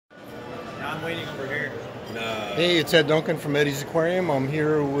I'm waiting over here. No. Hey, it's Ed Duncan from Eddie's Aquarium. I'm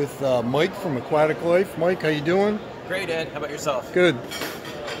here with Mike from Aquatic Life. Mike, how you doing? Great, Ed. How about yourself? Good.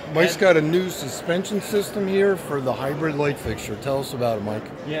 Mike's Ed? got a new suspension system here for the hybrid light fixture. Tell us about it, Mike.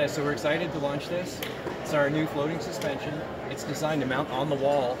 Yeah, so we're excited to launch this. It's our new floating suspension. It's designed to mount on the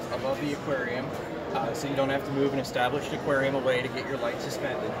wall above the aquarium, so you don't have to move an established aquarium away to get your light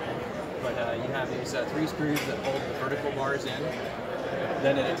suspended. But you have these 3 screws that hold the vertical bars in.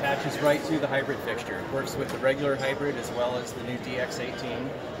 Then it attaches right to the hybrid fixture. It works with the regular hybrid as well as the new DX18.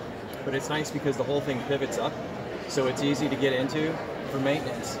 But it's nice because the whole thing pivots up, so it's easy to get into for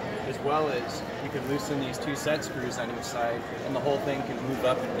maintenance, as well as you can loosen these 2 set screws on each side and the whole thing can move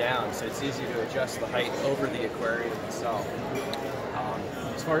up and down, so it's easy to adjust the height over the aquarium itself.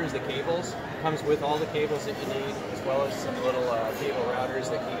 As far as the cables, it comes with all the cables that you need, as well as some little cable routers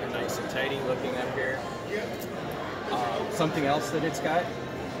that keep it nice and tidy looking up here. Something else that it's got,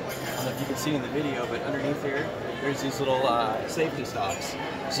 I don't know if you can see in the video, but underneath here, there's these little safety stops.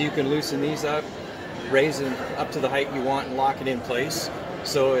 So you can loosen these up, raise them up to the height you want and lock it in place.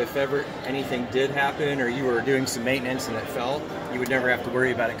 So if ever anything did happen or you were doing some maintenance and it fell, you would never have to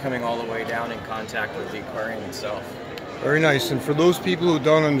worry about it coming all the way down in contact with the aquarium itself. Very nice. And for those people who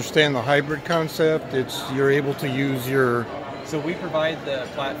don't understand the hybrid concept, you're able to use your... So we provide the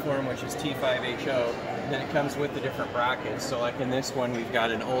platform, which is T5HO, and then it comes with the different brackets. So like in this one, we've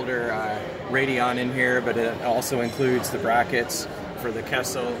got an older Radeon in here, but it also includes the brackets for the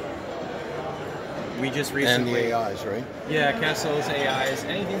Kessel. We just recently... And the AIs, right? Yeah, Kessels, AIs,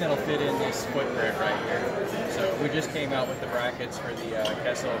 anything that'll fit in this footprint right here. So we just came out with the brackets for the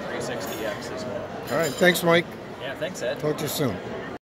Kessel 360X as well. All right. Thanks, Mike. Yeah, thanks, Ed. Talk to you soon.